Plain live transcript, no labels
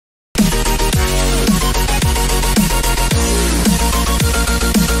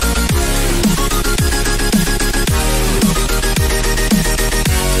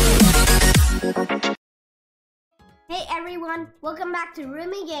everyone, welcome back to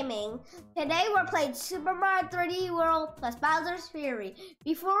Rumi Gaming. Today we're playing Super Mario 3D World plus Bowser's Fury.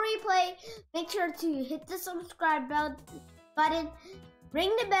 Before we play, make sure to hit the subscribe button,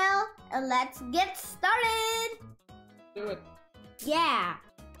 ring the bell, and let's get started! Do it. Yeah.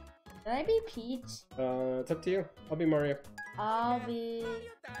 Can I be Peach? It's up to you. I'll be Mario. I'll be...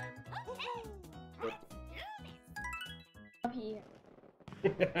 up here.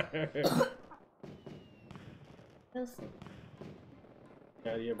 We'll see.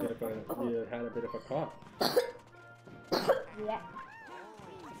 Yeah, you had a bit of a cough. Yeah.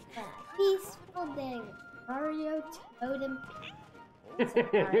 Peaceful day. Mario, Toad, and Peach.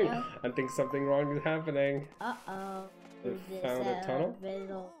 Mario. I think something wrong is happening. Uh-oh. Found a tunnel?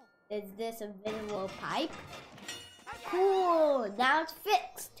 Is this a visible pipe? Cool. Now it's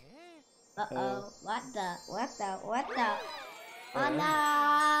fixed. Uh-oh. What the? Oh no!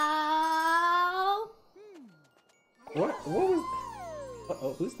 What was...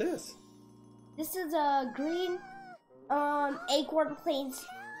 Uh-oh, who's this? This is a green acorn plains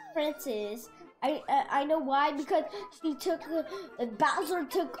princess. I know why, because she took Bowser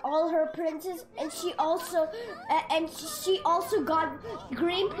took all her princes, and she also got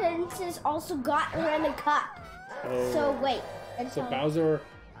green princess also got her in a cup. Oh. So wait. So Bowser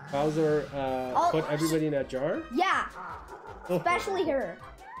put everybody in a jar? Yeah. Especially her.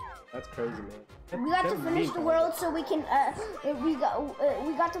 That's crazy, man. We got to finish the world so we can we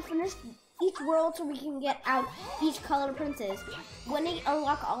got to finish each world so we can get out each color princess. When they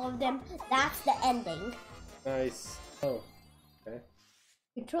unlock all of them, that's the ending. Nice. Oh, okay.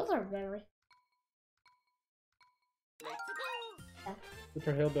 Controls are very...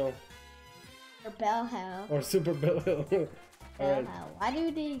 Super Hillbill. Or Bell Hell. Or Super Bill Hill. Bell Alright. Hell. Why do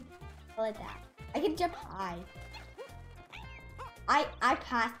they call it that? I can jump high. I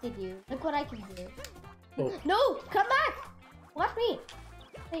passed you. Look what I can do. Oh. No! Come back! Watch me!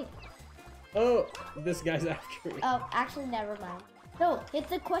 Wait. Oh, this guy's after me. Oh, actually, never mind. No, hit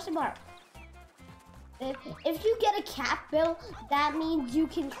the question mark. If you get a cat bill, that means you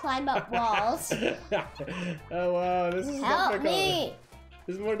can climb up walls. Oh wow, this is Help difficult. me!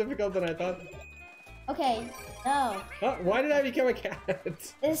 This is more difficult than I thought. Okay, no. Oh, why did I become a cat?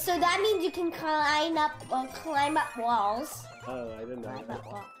 So that means you can climb up walls. Oh, I didn't know Climb that. up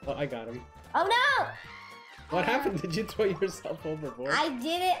walls. Oh, I got him. Oh no! What happened? Did you throw yourself overboard? I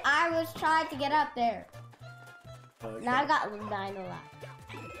did it. I was trying to get up there. Okay. Now I got 9 alive.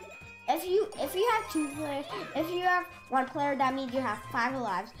 If you have 2 players, if you have 1 player, that means you have 5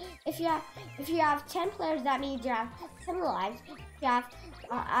 lives. If you have 10 players, that means you have 10 lives. If you have,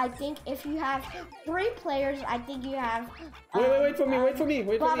 I think if you have 3 players, I think you have. Wait for me! Wait for me!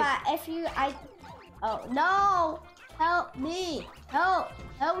 Baba, if you oh no! Help me! Help!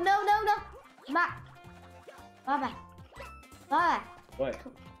 No! Baba. What?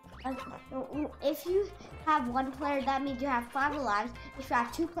 If you have 1 player, that means you have 5 lives. If you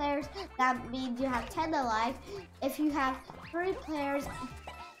have 2 players, that means you have 10 alive. If you have 3 players,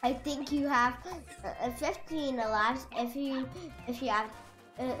 I think you have 15 lives. If you have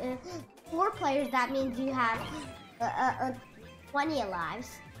 4 players, that means you have 20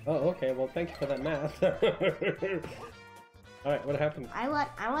 lives. Oh, okay. Well, thank you for that math. All right, what happened? I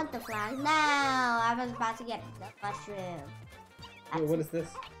want the flag now. I was about to get the mushroom. Wait, what is this?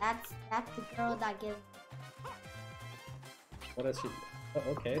 That's the girl that gives. What is she? Oh,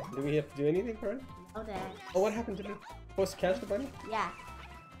 okay. Do we have to do anything for it? Okay. Oh, what happened to me? Supposed to catch the bunny? Yeah.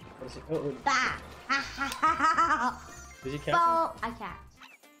 What is she? Oh, Bah! did you catch Oh, I catch. it?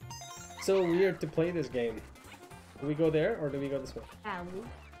 So weird to play this game. Do we go there or do we go this way?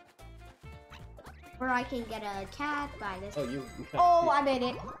 Where I can get a cat by this. Oh, you. Oh, I made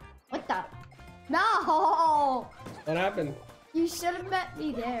it. What the? No! What happened? You should have met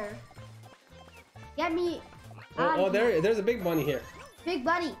me there. Get me. Oh, there's a big bunny here. Big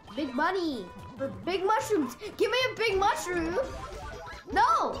bunny. For big mushrooms. Give me a big mushroom.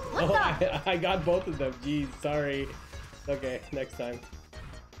 No! What the? I got both of them. Jeez, sorry. Okay, next time.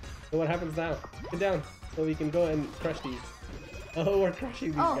 So what happens now? Get down so we can go and crush these. Oh, we're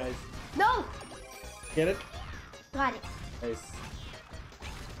crushing these guys. No! Get it? Got it. Nice.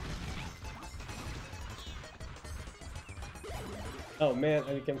 Oh man,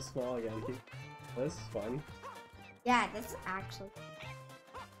 I became small again. This is fun. Yeah, that's actually.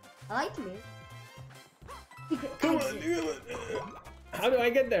 I like to move. Secret Come on, exit. do it. How do I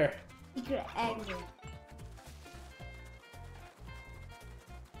get there? Secret exit.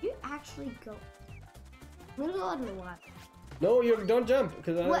 You actually go. I'm gonna go on the water. No, you don't jump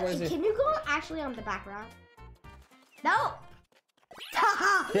because What? otherwise. Can you go actually on the background? No.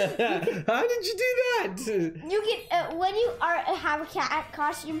 Haha! How did you do that? You can when you have a cat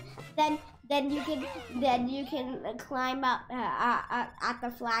costume, then you can climb up at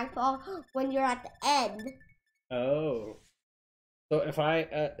the flagpole when you're at the end. Oh, so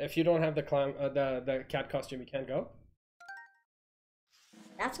if you don't have the the cat costume, you can't go.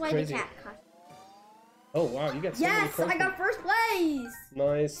 That's why Crazy. the cat costume. Oh wow, you got so many Yes, I trophies. got first place.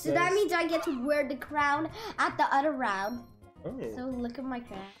 Nice. So that means I get to wear the crown at the other round. Oh, So look at my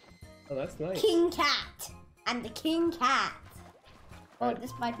crown. oh that's nice. King Cat. I'm the King Cat. Oh, Right.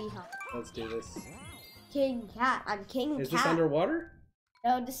 this might be hot. Let's do this. King Cat. I'm King Cat. Is this underwater?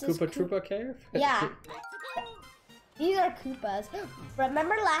 No, this is Koopa Troopa Cave? Yeah. These are Koopas.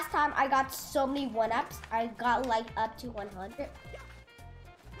 Remember last time I got so many 1-ups? I got like up to 100.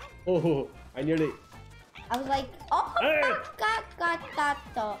 Oh, I nearly. I was like, oh, Hey!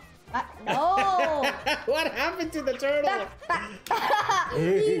 no. What happened to the turtle?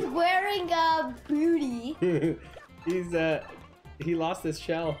 He's wearing a booty. He lost his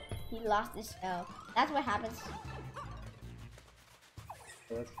shell. He lost his shell. That's what happens.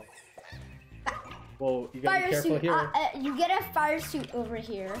 Oh, that's fine. Whoa, you gotta Fire be careful suit. here. You get a fire suit over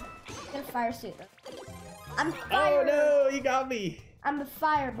here. Get a fire suit. I'm Oh fire. no, he got me. I'm a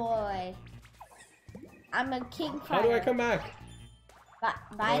fire boy. I'm a king fire. How do I come back?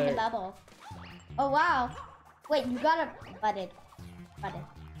 Buy the Alright. bubble. Oh wow. Wait, you got a button.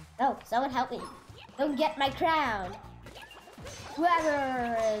 No, someone help me. Don't get my crown.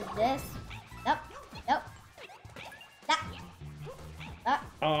 Whoever is this. Nope.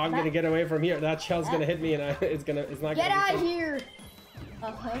 Oh, I'm gonna get away from here. That shell's gonna hit me, and it's not Get gonna. out be of fun. here.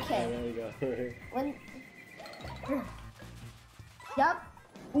 Oh, Oh, okay. there you go. When. Yup.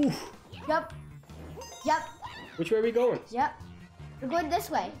 Oof. Yup. Yup. Which way are we going? Yep. We're going this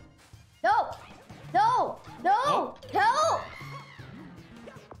way. No! No! No! Oh. No!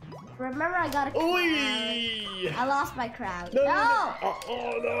 Remember I got a crown. Oi! I lost my crown. No! No!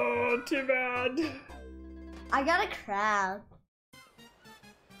 Oh no! Too bad. I got a crown.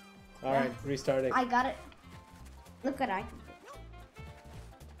 All right, restarting. I got it. Look what I can do.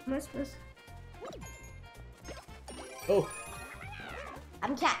 Am I supposed Oh!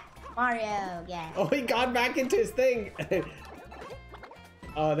 I'm Cat. Mario, yeah. Oh, he got back into his thing.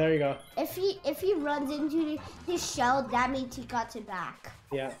 Oh, there you go. If he runs into his shell, that means he got it back.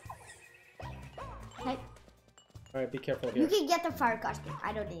 Yeah. Okay. All right, be careful You here. can get the fire costume.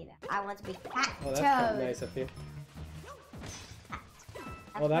 I don't need it. I want to be Cat Oh, that's Toad. kind of nice of you. That's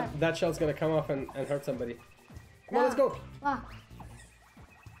Oh, fun. that shell's gonna come off and hurt somebody. Come on, No. let's go. Wow.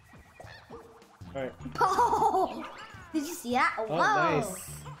 All right. Oh! Did you see that? Oh, Whoa! nice.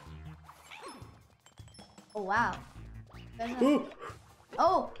 Oh wow. Ooh.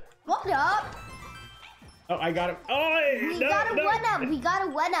 Oh, what up? Oh, I got him. Oh, We no, got a no. 1-up. We got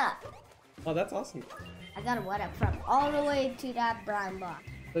a 1-up. Oh, that's awesome. I got a 1-up from all the way to that brown block.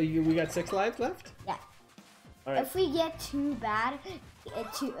 So we got 6 lives left. Yeah. All right. If we get too bad,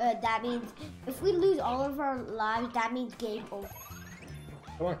 that means if we lose all of our lives, that means game over.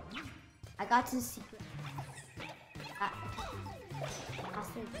 Come on. I got to the secret.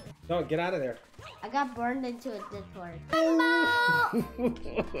 No, get out of there. I got burned into a Discord.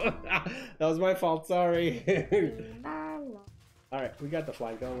 That was my fault. Sorry. All right, we got the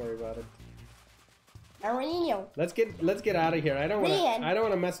flag. Don't worry about it. Mario. Let's get out of here. I don't Rian.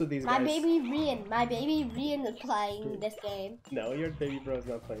 want to mess with these My guys. baby Rian is playing this game. No, your baby bro's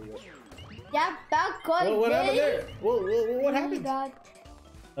not playing this. Yeah, back on Whoa, what happened there? Whoa, what happened? God.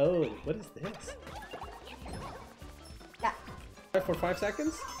 Oh, what is this? Yeah. For 5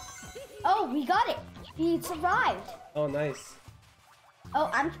 seconds? Oh, we got it. We survived. Oh, nice. Oh,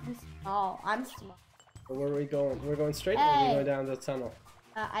 I'm small. I'm small. So where are we going? We're going straight or are Hey. we going down the tunnel?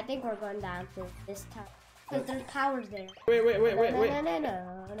 I think we're going down to this time. Because there's powers there. Wait.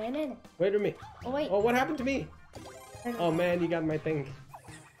 No. Wait for me. Oh, wait. Oh, what happened to me? Oh man, you got my thing.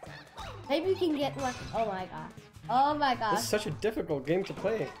 Maybe you can get one. Oh my god. Oh my This god. is such a difficult game to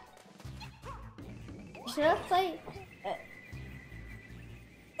play. Should I play?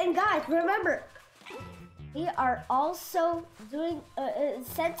 And guys, remember, we are also doing,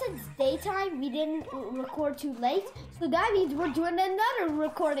 since it's daytime, we didn't record too late, so that means we're doing another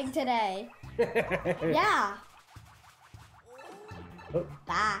recording today. Yeah. Oh,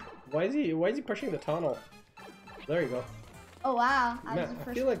 Bah. why is he pushing the tunnel? There you go. Oh wow. I was Man, the I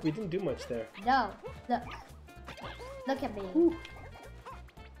first. feel like we didn't do much there. No. Look. Look at me.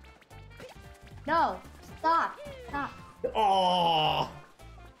 No. Stop. Stop. Oh,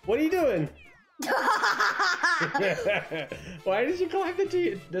 what are you doing? Why did you climb the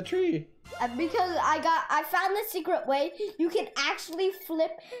tree? Because I found the secret way. You can actually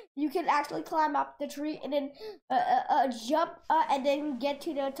flip. You can actually climb up the tree and then jump and then get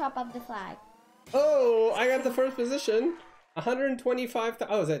to the top of the flag. Oh, I got the first position. 125.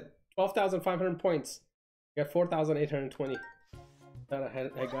 Oh, is it 12,500 points? I got 4,820. I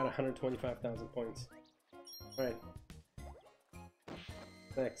got 125,000 points. All right.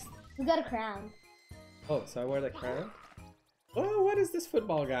 Next. You got a crown. Oh, so I wear the crown? Oh, what is this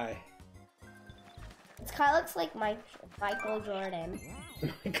football guy? It kind of looks like Michael Jordan.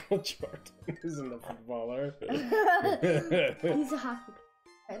 Michael Jordan isn't a footballer. He's a hockey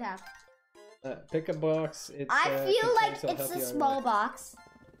player. Right now. Pick a box. I feel like it's a small box.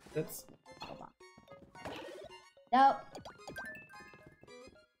 That's... Nope.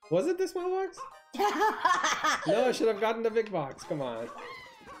 Was it the small box? No, I should have gotten the big box. Come on.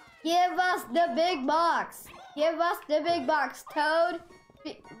 Give us the big box. Give us the big box, Toad.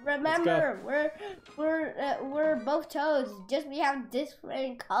 Remember, we're both Toads. Just we have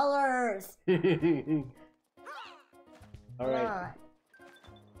different colors. All right.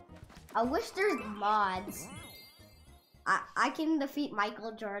 I wish there's mods. I can defeat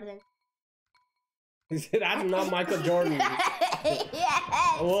Michael Jordan. That's not Michael Jordan. Yes.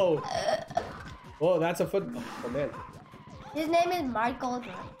 Whoa. Whoa, that's a football. Oh man. His name is Michael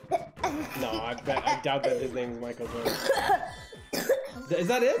Jordan. No, I doubt that his name is Michael Jordan. Is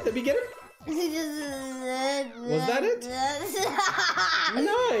that it? Did we get it? Was that it?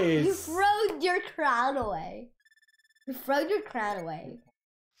 Nice. You throw your crown away. You throw your crown away.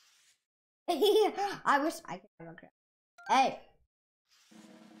 I wish I could throw a crown. Hey.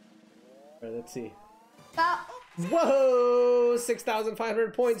 Alright, let's see. Stop. Whoa!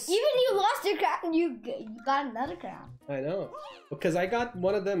 6,500 points. Even you lost your crown, you got another crown. I know, because I got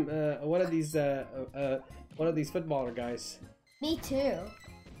one of them, one of these footballer guys. Me too.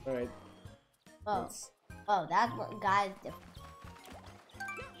 All right. Oh, oh, that one guy is different.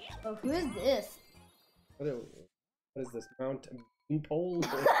 Oh, who is this? What is this? Mount Beanpole?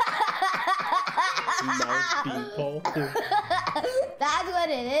 Mount Beanpole. That's what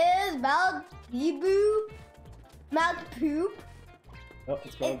it is. Mount Beeboo. Mount Poop. Oh,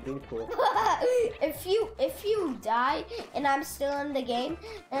 it's Mount Beanpole. If you die and I'm still in the game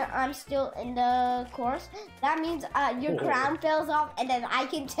and I'm still in the course, that means your crown falls off and then I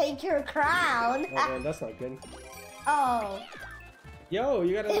can take your crown. Oh man, that's not good. Oh. Yo,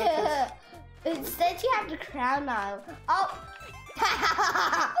 you gotta. Instead, you have the crown now. Oh.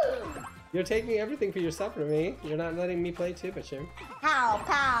 You're taking everything for yourself from me. You're not letting me play too, Bashir. Pow,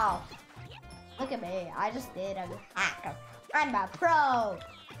 pow. Look at me. I just did a hack. I'm a pro.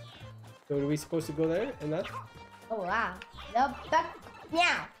 So are we supposed to go there and that? Oh wow. Nope.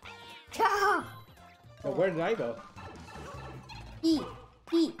 Meow. Oh, where did I go? P.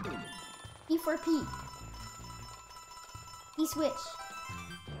 P. P for P. P switch.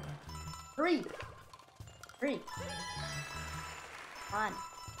 3. 3. 1.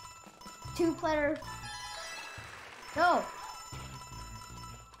 2 player. No.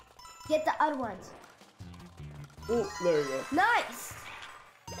 Get the other ones. Oh, there you go. Nice.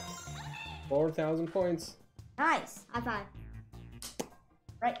 4,000 points. Nice. High five.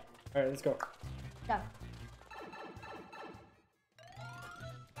 Right. All right, let's go. Go.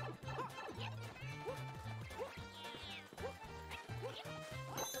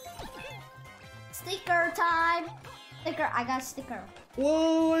 Sticker time. Sticker. I got a sticker.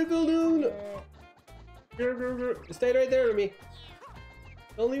 Whoa, I balloon. Stay right there with me.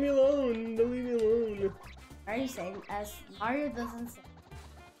 Don't leave me alone. Don't leave me alone. Are you saying as Mario doesn't say?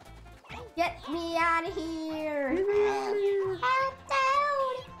 Get me out of here! Get me out of here. Help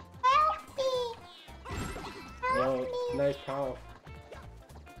down! Help me! Help me! Nice pow.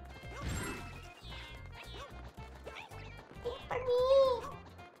 Wait for me!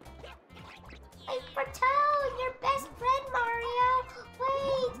 Wait for Toad, your best friend, Mario!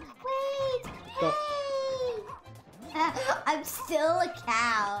 Wait! Stop. Hey! I'm still a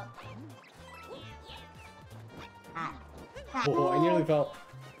cow. Oh, I nearly fell.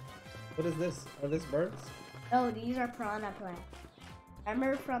 What is this? Are these birds? Oh, these are piranha plants.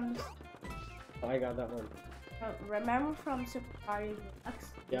 Remember from... Oh, I got that one. Remember from Super Mario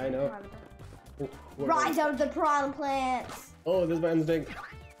Deluxe? Yeah, I know. Oh, Rise out of the piranha plants! Oh, this button's big.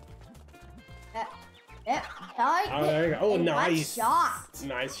 Oh, there you go. Oh, nice. Shot.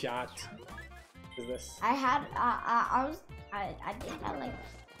 Nice shot. What is this? I had, I did have like...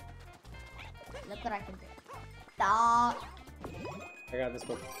 Look what I can do. Stop. I got this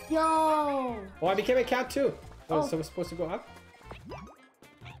one. Yo. Oh, I became a cat too. Oh. So we're supposed to go up?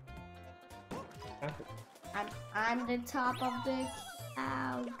 happened? I'm the top of the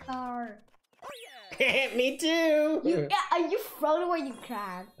cow car. Me too! You thrown away your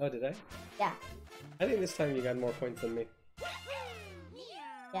crown. Oh, did I? Yeah. I think this time you got more points than me.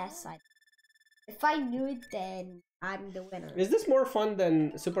 Yes, if I knew it, then I'm the winner. Is this more fun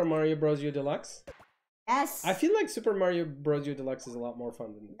than Super Mario Bros. U Deluxe? Yes. I feel like Super Mario Bros. U Deluxe is a lot more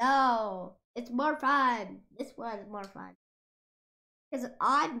fun than this. No, it's more fun. This one is more fun. Because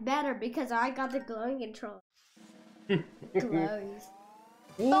I'm better because I got the glowing control. Glows.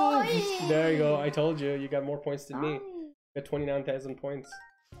 Ooh, there you go. I told you. You got more points than me. You got 29,000 points.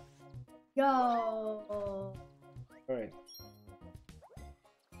 Yo. Alright.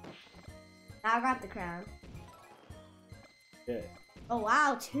 Now I got the crown. Yeah. Oh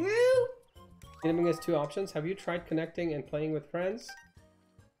wow, 2? Giving us 2 options. Have you tried connecting and playing with friends?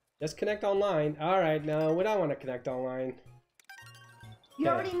 Just connect online. Alright, no, we don't want to connect online. You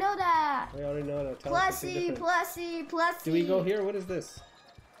already know that. We already know that. Plussy. Do we go here? What is this?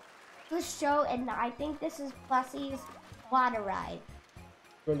 This show, and I think this is Plussy's water ride.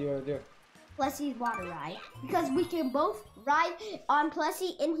 What do you want to do? Plussy's water ride. Because we can both ride on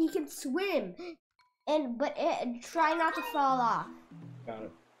Plussy and he can swim. But try not to fall off. Got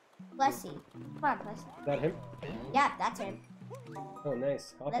it. Plussy. Come on, Plussy. Is that him? Yeah, that's him. Oh,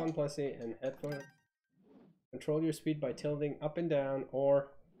 nice. Hop on Plussy and head for it. Control your speed by tilting up and down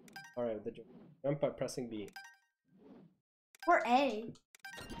or... Alright, jump by pressing B. Or A.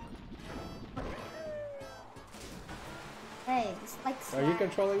 Hey, it's like... Are you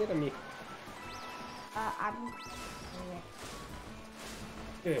controlling it or me? I'm...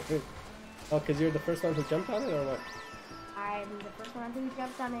 Oh, because you're the first one who jumped on it or what? I'm the first one who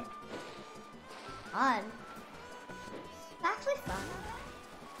jumped on it. Fun. It's actually fun.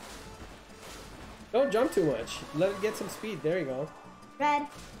 Don't jump too much. Let it get some speed. There you go. Red.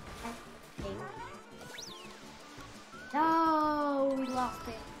 No, we lost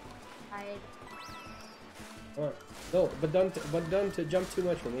it. Come on. No, but don't jump too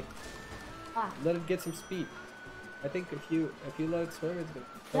much for me. Ah. Let it get some speed. I think if you let it swim, it's good.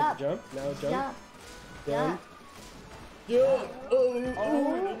 Jump. Jump. Now jump. Jump. Jump. Jump.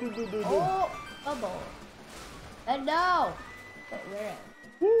 Oh, bubble. And no. Wait, where?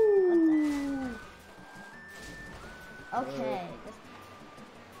 Woo. Okay.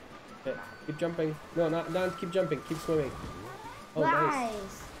 Okay. Keep jumping. No, not keep jumping. Keep swimming. Oh,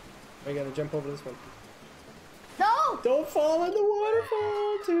 nice. I gotta jump over this one. No! Don't fall in the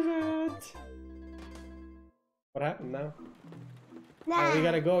waterfall, too bad. What happened now? Nah. Oh, we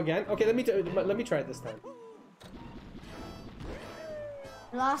gotta go again. Okay, let me try it this time.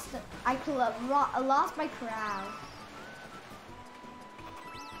 I lost my crown.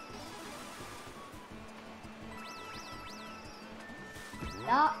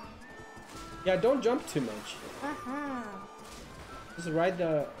 No. Yeah, don't jump too much. Just ride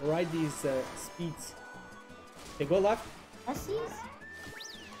these speeds. Okay, go left. Pussies?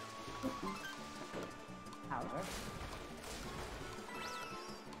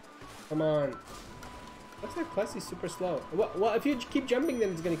 Come on. Looks like Plessy's super slow. Well, if you keep jumping,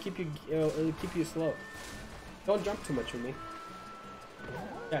 then it's gonna keep you slow. Don't jump too much with me.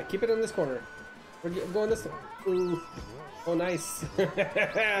 Yeah, keep it in this corner. We're going this way. Ooh. Oh, nice.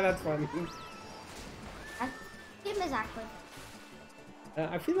 That's fun. Game is actually.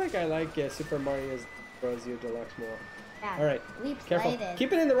 I feel like I like Super Mario Bros. U Deluxe more. Yeah. All right. We Careful. played it.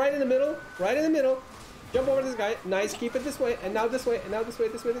 Keep it in the right in the middle. Right in the middle. Jump over this guy. Nice. Keep it this way. And now this way. And now this way.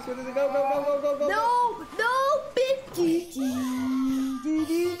 This way. This way. This way. Go. Go. Go. Go. Go. Go. No. No.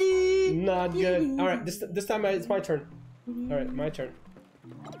 Not good. All right. This time it's my turn. All right. My turn.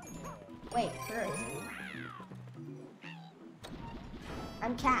 Wait. First.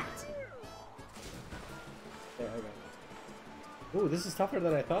 I'm cat. There, I got it. Ooh, this is tougher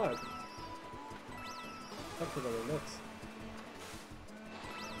than I thought. Tougher than it looks.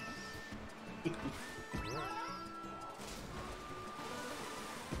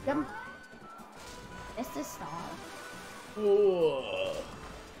 Jump. It's the star. Whoa.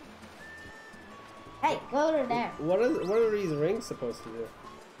 Hey, go to there. What are these rings supposed to do?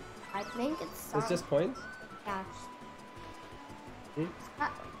 I think it's. It's just coins? Yeah. Hmm?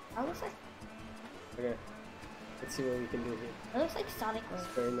 That looks like. Okay. Let's see what we can do here. It looks like Sonic rings.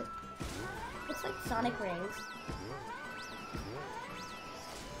 Very nice. Looks like Sonic rings.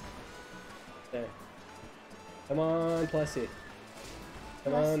 There. Come on, Plessy.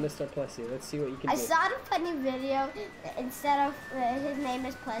 Come on, Mr. Plessy. Let's see what you can do. I saw a funny video. Instead of his name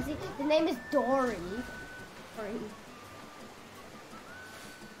is Plessy, his name is Dory. Dory.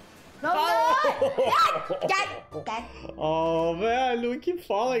 No, Oh! Oh man, we keep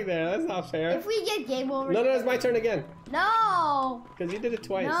falling there. That's not fair. If we get game over. No, it's my turn again. No. Because you did it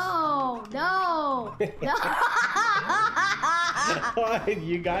twice. No. No. No.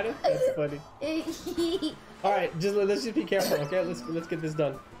 You got it. That's funny. All right, let's just be careful, okay? Let's get this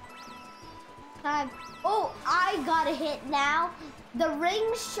done. Time. Oh, I got a hit now. The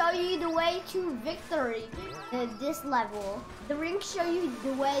rings show you the way to victory in this level. The rings show you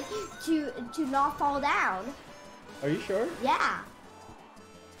the way to not fall down. Are you sure? Yeah.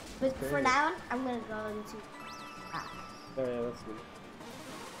 But Okay. for now, I'm gonna go into. Oh yeah, that's good.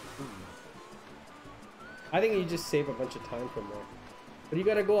 I think you just save a bunch of time from there. But you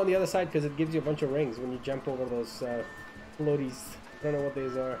gotta go on the other side because it gives you a bunch of rings when you jump over those floaties. I don't know what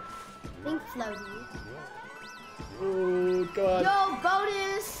these are. Pink floaties. Ooh, come on. Yo,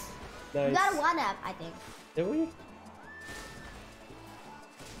 bonus! Nice. We got a 1-up, I think. Did we?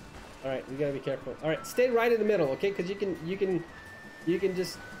 Alright, we gotta be careful. Alright, stay right in the middle, okay? Because you can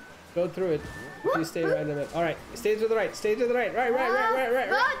just go through it if you stay right in the middle. Alright, stay to the right, stay to the right. Right.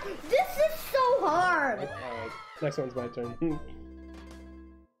 But this is so hard. Alright, next one's my turn.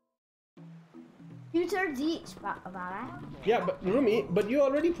 2 turns each, about that. Yeah, but Rumi, but you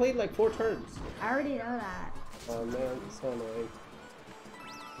already played like 4 turns. I already know that. Oh man, it's so annoying.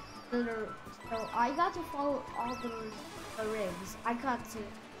 So I got to follow all the rings. I got to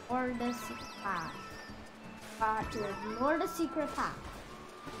ignore the secret path. Got to ignore the secret path.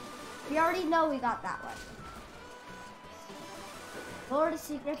 We already know we got that one. Ignore the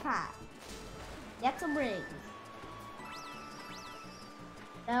secret path. Get some rings.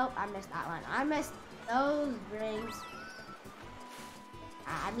 Nope, I missed that one. I missed those rings.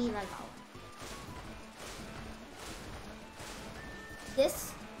 I mean, I got one.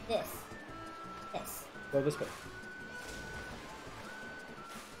 This. Go this way.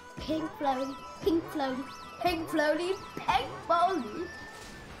 Pink floaty, pink floaty, pink floaty, pink floaty.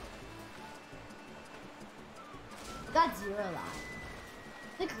 Got 0 life.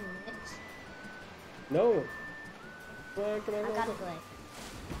 The glitch. No. Come on, I go. got a glitch.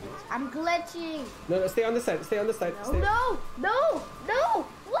 I'm glitching. No, stay on this side. Stay on this side. No.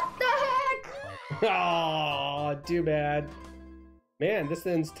 What the heck? Oh, too bad. Man, this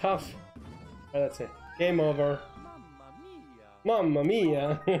thing's tough. Oh, that's it. Game over. Mamma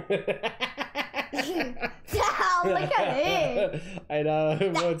mia. Look at it. I know,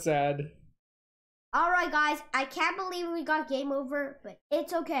 both sad. Alright guys, I can't believe we got game over, but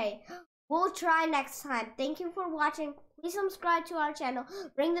it's okay. We'll try next time. Thank you for watching. Please subscribe to our channel,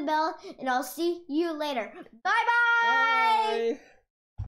 ring the bell, and I'll see you later. Bye-bye! Bye.